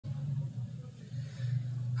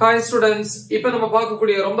Hi students, இப்போ நம்ம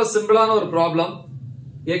பார்க்கக்கூடிய ரொம்ப சிம்பிளான ஒரு ப்ராப்ளம்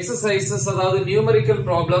எக்ஸசைசஸ் அதாவது numerical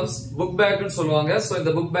problems book back னு சொல்வாங்க. சோ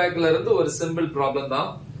இந்த book backல இருந்து ஒரு சிம்பிள் ப்ராப்ளம் தான்.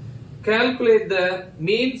 Calculate the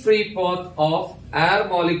mean free path of air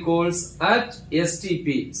molecules at STP,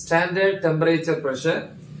 standard temperature pressure.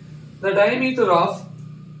 The diameter of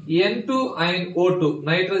N2 and O2,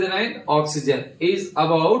 nitrogen and oxygen, is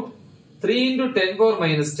about 3 into 10 power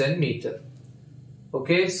minus 10 meter.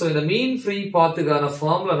 Okay, so இந்த மீன் free பாத்துக்கான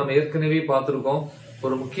formula நம்ம ஏற்கனவே பார்த்திருக்கோம்.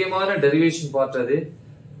 ஒரு முக்கியமான derivation part அது.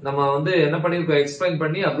 நம்ம என்ன பண்ணிருக்கோம், எக்ஸ்பிளைன்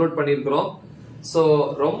பண்ணி அப்லோட் பண்ணிருக்கிறோம். சோ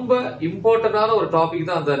ரொம்ப இம்பார்ட்டன்டான ஒரு டாபிக்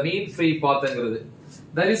தான் அந்த மீன் free பாத்ங்கிறது.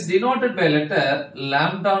 That is denoted by letter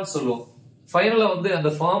lambda னு சொல்லுவோம். ஃபைனலா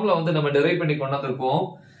அந்த ஃபார்முலா நம்ம டெரைவ் பண்ணி கொண்டாந்துருப்போம்.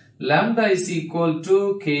 Lambda is equal to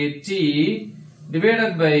kt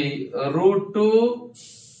divided by √2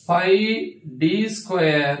 pi d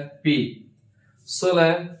square p. So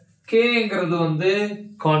k ங்கிறது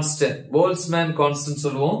கான்ஸ்டன்ட், போல்ட்ஸ்மேன் கான்ஸ்டன்ட்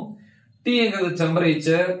சொல்லுவோம். t ங்கிறது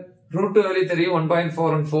டெம்பரேச்சர், √2 வேல்யூ தெரியும்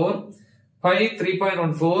 1.414, pi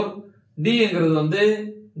 3.14, d ங்கிறது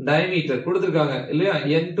டயமீட்டர் கொடுத்திருக்காங்க இல்லையா,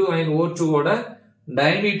 N2 and O2 ஓட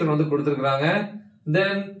டயமீட்டர் கொடுத்திருக்காங்க.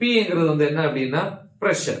 then p ங்கிறது என்ன அப்படின்னா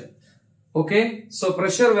pressure. Okay, so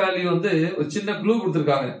pressure value ஒரு சின்ன க்ளூ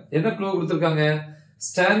கொடுத்திருக்காங்க. என்ன க்ளூ கொடுத்திருக்காங்க,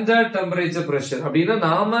 ஸ்டாண்டர்ட் டெம்பரேச்சர் பிரஷர்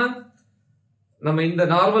அப்படின்னா நம்ம இந்த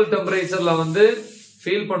நார்மல் டெம்பரேச்சர்ல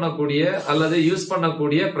ஃபீல் பண்ணக்கூடிய அல்லது யூஸ்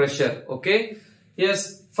பண்ணக்கூடிய பிரஷர். Okay, S.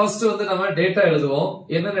 ஃபர்ஸ்ட் நம்ம டேட்டா எழுதுவோம்.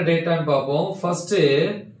 என்னென்ன டேட்டான்னு பார்ப்போம். ஃபர்ஸ்ட்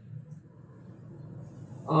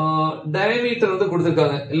டயமீட்டர்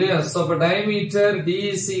கொடுத்திருக்காங்க இல்லையா. சோ அப்ப diameter d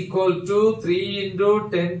is equal to 3 into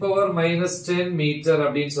 10 power minus 10 meter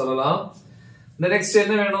அப்படின்னு சொல்லலாம். நெக்ஸ்ட்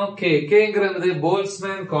என்ன வேணும், k ங்கிறது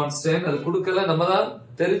போல்ட்ஸ்மேன் கான்ஸ்டன்ட். அது கொடுக்கல, நம்ம தான்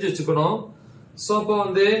தெரிஞ்சு வச்சுக்கணும். சோ அப்ப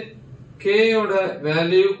k ஓட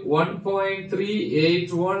value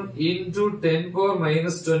 1.381 into 10 power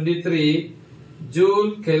minus 23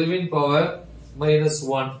 joule Kelvin power minus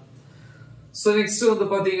 1. So next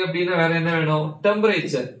பாத்தீங்க அப்படின்னா வேற என்ன வேணும்,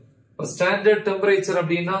 டெம்பரேச்சர். ஸ்டாண்டர்ட் டெம்பரேச்சர்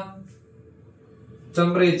அப்படின்னா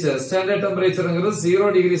standard டெம்பரேச்சர்ங்கிறது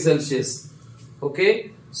 0 degree Celsius. Okay,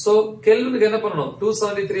 so கெல்வினுக்கு என்ன பண்ணணும்,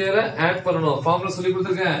 273 ஆட் பண்ணணும். ஃபார்முலா சொல்லி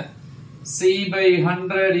கொடுத்திருக்கேன். C by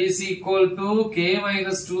 100 is equal to K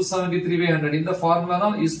minus 273 by 100. இந்த ஃபார்முலா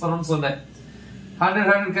தான் யூஸ் பண்ணனும்னு சொன்னேன்.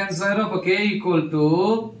 100 கேன்சல் ஆயிரும். அப்ப K equal to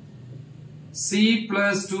C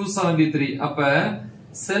plus 273. அப்ப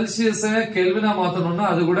செல்சியஸ் கெல்வினா மாத்தணும்னா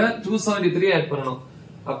அது கூட 273 ஆட் பண்ணனும்.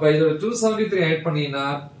 அப்ப இதோட 273 ஆட் பண்ணீனா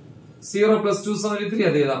 0 plus 273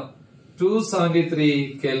 அதேதான் 273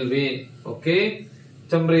 kelvin. Okay,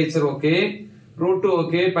 temperature okay, √2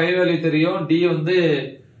 okay, by value தெரியும், d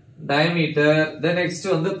diameter. then next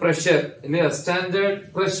pressure இல்லையா, ஸ்டாண்டர்ட்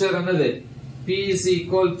பிரஷர் என்னது, P is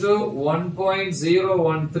equal to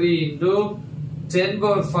 1.013 into 10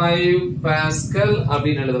 power 5 pascal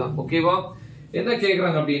அப்படின்னு எழுதலாம். ஓகேவா, என்ன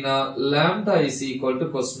கேக்குறாங்க அப்படின்னா lambda is equal to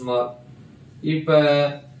question mark. இப்ப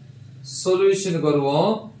சொல்யூஷனுக்கு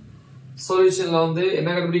வருவோம். சொல்யூஷன்ல என்ன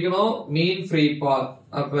கண்டுபிடிக்கணும், மீன் ஃப்ரீ பாத்.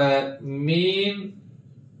 அப்ப மீன்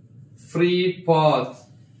ஃப்ரீ பாத்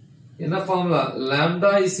என்ன formula,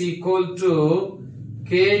 lambda is equal to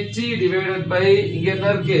kt divided by இங்க என்ன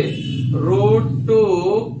இருக்கு, √2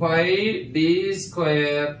 pi d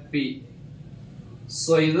square p.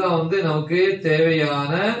 So இதுதான் நமக்கு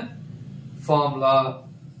தேவையான ஃபார்முலா.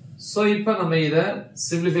 சோ இப்போ நம்ம இத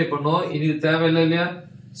சிம்பிளிஃபை பண்ணோம். இது தேவையில்லை இல்லையா,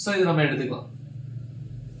 சோ இது நம்ம எடுத்துக்கலாம்.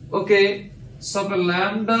 ஓகே, சோ அப்ப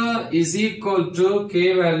lambda is equal to k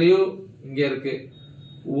value இங்க இருக்கு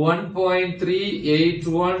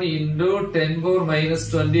 1.381 into 10 power minus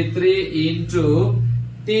 23 into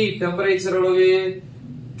T temperature எவ்வளவு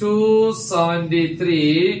 273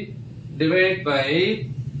 divide by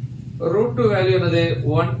 √2 வேல்யூ என்னது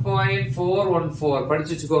 1.414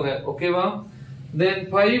 படிச்சு வச்சுக்கோங்க. ஓகேவா, then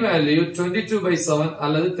pi வேல்யூ 22 by 7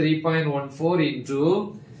 அல்லது 3.14 into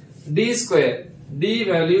d square. d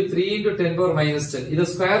value 3 into 10 power minus 10. இத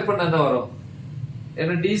ஸ்கொயர் பண்ணா என்ன வரும்,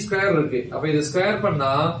 ஏன்னா d ஸ்கொயர் இருக்கு. அப்ப இத ஸ்கொயர்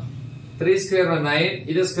பண்ணா 3 ஸ்கொயர் 9,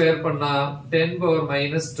 இத ஸ்கொயர் பண்ணா 10 power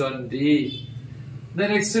minus 20. then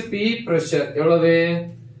next p pressure எவ்வளவு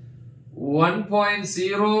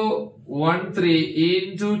 1.013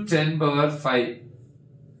 into 10 power 5.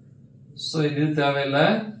 சோ இது தேவையில்ல.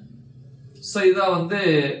 சோ இதான்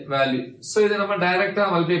வேல்யூ. சோ இத நம்ம டைரக்டா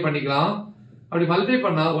மல்டிப்ளை பண்ணிக்கலாம். அப்படி மல்டிப்ளை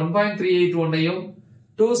பண்ணா 1.381 ஐயும்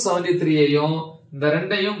 273 ஐயும் இந்த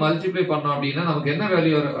ரெண்டையும் மல்டிப்ளை பண்ணோம் அப்படின்னா நமக்கு என்ன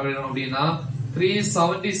வேல்யூ வரும் அப்படின்னா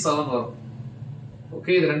 377 வரும்.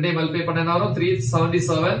 ஓகே, இது ரெண்டையும் மல்டிப்ளை பண்ணா என்ன வரும்,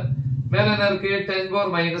 377. மேல என்ன இருக்கு, 10 power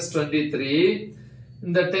minus 23.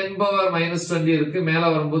 இந்த 10 power minus 20 இருக்கு, மேல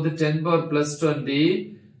வரும்போது 10 power plus 20.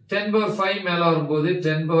 10 power 5 மேல வரும்போது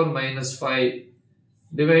 10 power minus 5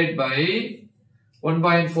 divide by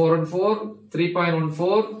 1.414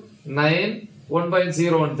 3.14 9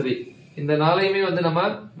 1.013 இந்த நாளையுமே வந்து நம்ம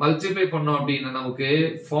மல்டிப்ளை பண்ணோம் அப்படின்னா நமக்கு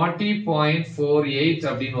 40.48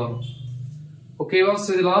 அப்படின்னு வரும். ஓகேவா? சோ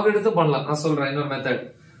இது லாக் எடுத்து பண்ணலாம். நான் சொல்றேன் இன்னொரு மெத்தட்.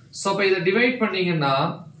 சோ அப்ப இத டிவைட் பண்ணீங்கன்னா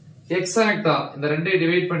எக்ஸாக்ட்டா இந்த ரெண்டே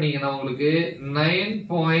டிவைட் பண்ணீங்கன்னா உங்களுக்கு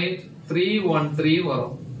 9.313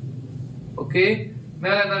 வரும். ஓகே,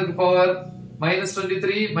 மேல என்ன இருக்கு? பவர்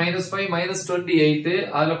 -23 -5 -28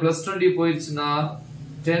 அதுல +20 போயிடுச்சுன்னா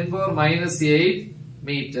 10 power -8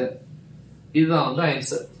 மீட்டர். இதுதான் வந்து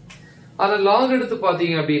ஆன்சர். அத லாக் எடுத்து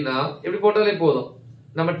பாத்தீங்க அப்படின்னா எப்படி போட்டாலே போதும்,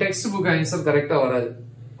 நம்ம டெக்ஸ்ட் புக் ஆன்சர் கரெக்டா வராது,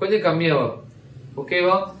 கொஞ்சம் கம்மியா வரும்.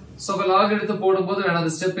 ஓகேவா? சோ அப்ப லாக் எடுத்து போடும்போது நான்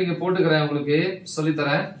அந்த ஸ்டெப் இங்க போட்டுக்கிறேன், உங்களுக்கு சொல்லி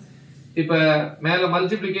தரேன். இப்ப மேல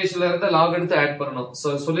மல்டிப்ளிகேஷன்ல இருந்து லாக் எடுத்து ஆட் பண்ணணும். சோ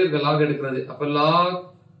சொல்லிருக்க லாக் எடுக்கிறது. அப்ப லாக்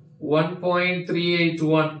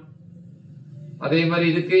 1.381, அதே மாதிரி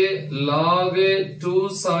இதுக்கு லாக்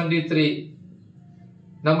 273.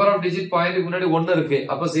 நம்பர் ஆஃப் டிஜிட் பாயிண்ட்க்கு முன்னாடி 1 இருக்கு,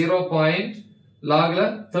 அப்ப 0. லாக்ல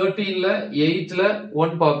 13ல 8ல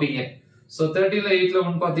 1 பாப்பீங்க. சோ 13ல 8ல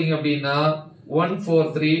 1 பாத்தீங்க அப்படின்னா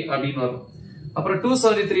 143 அப்படின்னு வரும். அப்புறம்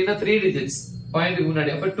 273னா 3 டிஜிட்ஸ் பாயிண்ட்க்கு முன்னாடி,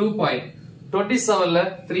 அப்ப 2 பாயிண்ட். 27ல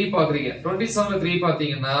 3 பாக்குறீங்க, 27ல 3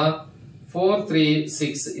 பாத்தீங்கன்னா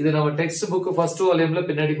 436. இது நம்ம டெக்ஸ்ட் புக் ஃபர்ஸ்ட் வால்யூம்ல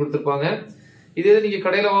பின்னாடி கொடுத்திருப்பாங்க. இதே நீங்க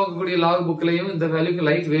கடையில வாங்கக்கூடிய லாக் புக்லயும் இந்த வேல்யூக்கு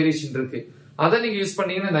லைட் வேரியேஷன் இருக்கு, அதை நீங்க யூஸ்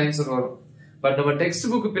பண்ணீங்கன்னா இந்த ஆன்சர் வரும். பட் நம்ம டெக்ஸ்ட்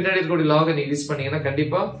புக் பின்னாடி இருக்கக்கூடிய லாக் நீங்க யூஸ் பண்ணீங்கன்னா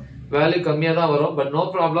கண்டிப்பா வேல்யூ கம்மியா தான் வரும். பட் நோ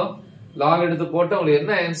ப்ராப்ளம், லாக் எடுத்து போட்டு உங்களுக்கு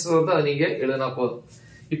என்ன ஆன்சர் வருதோ அதை நீங்க எழுதினா போதும்.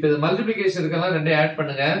 இப்ப இந்த மல்டிப்ளிகேஷன் இருக்கெல்லாம் ரெண்டே ஆட்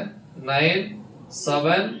பண்ணுங்க. 9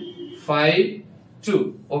 7 5 2.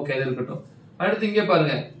 ஓகே, இது இருக்கட்டும். அடுத்து இங்க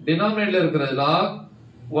பாருங்க, டினாமினேட்டர்ல இருக்கிறது லாக்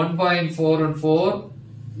 1.414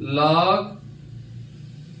 லாக்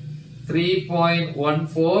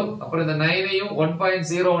 3.14. அப்புறம் இந்த 9ஐயும்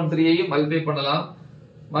 1.013ஐயும் மல்டிப்ளை பண்ணலாம்.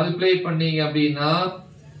 மல்டிப்ளை பண்ணீங்க அப்படின்னா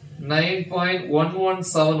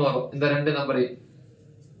 9.117 வரும். இந்த ரெண்டு நம்பரை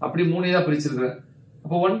அப்படி 3 தான் பிரிச்சிருக்கிறேன்.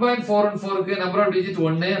 அப்ப 1.414க்கு நம்பர் ஆஃப் டிஜிட்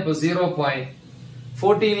 1, அப்ப 0.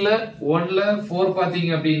 14ல 1ல 4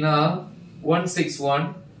 பாத்தீங்க அப்படின்னா 161.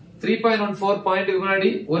 3.14 பாயிண்ட்க்கு முன்னாடி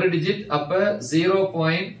ஒரு டிஜிட், அப்ப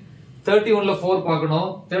 0.31ல 4 பார்க்கணும்.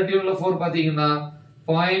 31ல 4 பாத்தீங்கன்னா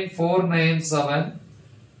 0.497.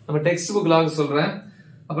 நம்ம டெக்ஸ்ட் புக் லாக் சொல்றேன்.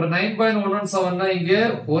 அப்புறம் 9.117னா இங்க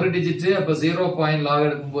ஒரு டிஜிட், அப்ப 0. லாக்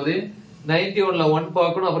எடுக்கும்போது 91ல 1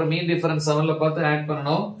 பார்க்கணும். அப்புறம் மீன் டிஃபரன்ஸ் 7ல பார்த்து ஆட்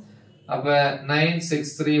பண்ணணும். அப்ப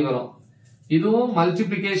 963 வரும். இதுவும்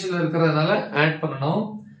மல்டிப்ளிகேஷன்ல இருக்கிறதுனால ஆட் பண்ணணும்.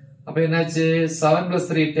 அப்ப என்னாச்சு? 7 +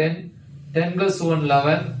 3 10, 10 + 1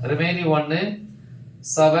 11, ரிமைனிங் 1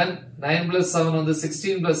 7, 9 + 7 வந்து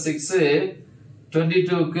 16 + 6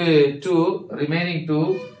 22க்கு 2, ரிமைனிங் 2,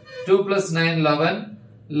 2 + 9 11,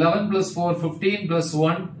 11 + 4 15 +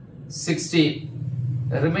 1 16,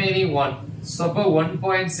 ரிமைனிங் 1. சோ அப்ப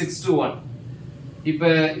 1.621. இப்ப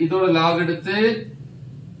இதோட லாக் எடுத்து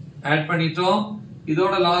ஆட் பண்ணிட்டோம்,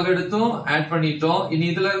 இதோட லாக் எடுத்தும் ஆட் பண்ணிட்டோம். இனி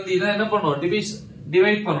இதுல இருந்து இதை என்ன பண்ணோம்?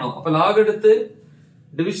 டிவைட் பண்ணோம். அப்ப லாக் எடுத்து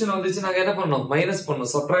டிவிஷன் வந்துச்சு, நாங்க என்ன பண்ணோம்? மைனஸ்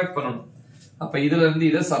பண்ணோம், சப்ட்ராக்ட் பண்ணணும். அப்ப இதுல இருந்து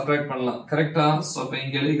இதை சப்ட்ராக்ட் பண்ணலாம். கரெக்டா? சோ அப்ப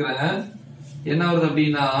இங்க எழுதிக்கிறேன், என்ன வருது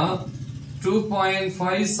அப்படின்னா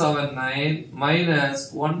 2.579 minus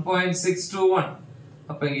 1.621.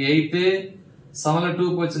 அப்ப இங்க 8, 7ல 2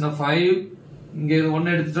 போச்சுன்னா 5, இங்க 1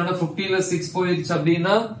 எடுத்துட்டோம்னா 15ல 6 போயிடுச்சு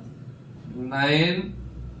அப்படின்னா 9,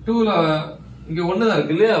 2ல இங்க 1 தான்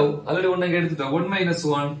இருக்கு இல்லையா? ஆல்ரெடி 1 இங்க எடுத்துட்டோம். 1 -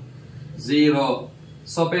 1 0.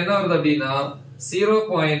 சோ அப்ப என்ன வருது அப்படின்னா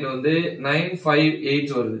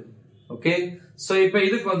 0.958 வருது. ஓகே, சோ இப்ப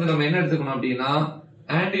இதுக்கு வந்து நம்ம என்ன எடுத்துக்கணும் அப்படின்னா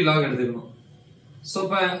ஆன்டி லாக் எடுத்துக்கணும். சோ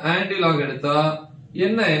இப்ப ஆன்டி லாக் எடுத்தா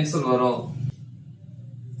என்ன ஆன்சர் வரும்?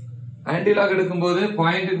 ஆன்டி லாக் எடுக்கும்போது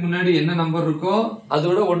பாயிண்ட்க்கு முன்னாடி என்ன நம்பர் இருக்கோ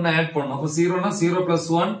அதோட 1 ஆட் பண்ணணும். அப்ப 0னா 0 +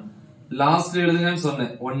 1 லாஸ்ட்ல எழுதுங்கன்னு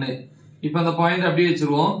சொன்னேன் 1. இப்ப அந்த பாயிண்ட் அப்படியே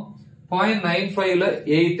வச்சிருவோம். 0.95ல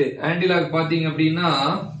 8 ஆன்டி லாக் பாத்தீங்க அப்படின்னா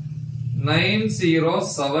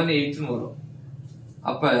 9078 வரும்.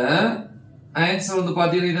 அப்ப ஆன்சர் வந்து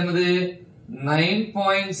பாத்தீங்கன்னா இது என்னது?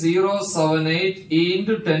 9.078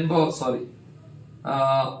 into 10 power, சாரி,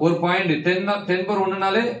 ஒரு பாயிண்ட் 10 power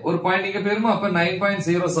 1னாலே ஒரு பாயிண்ட் இங்க போயிருமா? அப்ப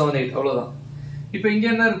 9.078 அவ்வளவுதான். இப்ப இங்க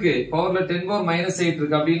என்ன இருக்கு? பவர்ல 10 power -8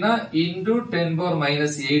 இருக்கு அப்படின்னா into 10 power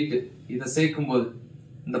 -8 இத சேர்க்கும் போது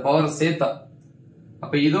இந்த பவர் சேர்த்தா,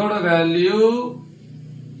 அப்ப இதோட வேல்யூ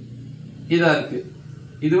இதா இருக்கு.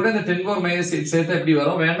 இதோட இந்த 10 power -8 சேர்த்தா எப்படி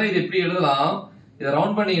வரும்? வேணா இது எப்படி எழுதலாம்? இத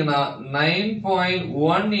ரவுண்ட் பண்ணீங்கன்னா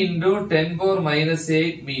 9.1 into 10 power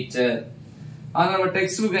 -8 மீட்டர். ஆனா நம்ம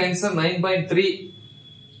டெக்ஸ்ட் புக் ஆன்சர் 9.3.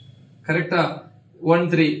 கரெக்டா?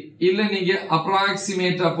 9.13 இல்ல நீங்க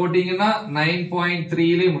அப்ராக்சிமேட்டா போட்டீங்கன்னா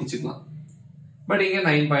 9.3லே முடிச்சுக்கலாம். பட் இங்க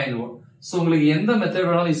 9.1. சோ உங்களுக்கு எந்த மெத்தட்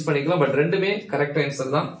வேணாலும் யூஸ் பண்ணிக்கலாம். பட் ரெண்டுமே கரெக்ட்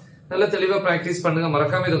ஆன்சர் தான். நல்ல தெளிவா பிராக்டிஸ் பண்ணுங்க.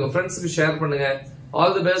 மறக்காம இத உங்க ஃப்ரெண்ட்ஸ்க்கு ஷேர் பண்ணுங்க.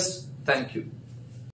 All the best. Thank you.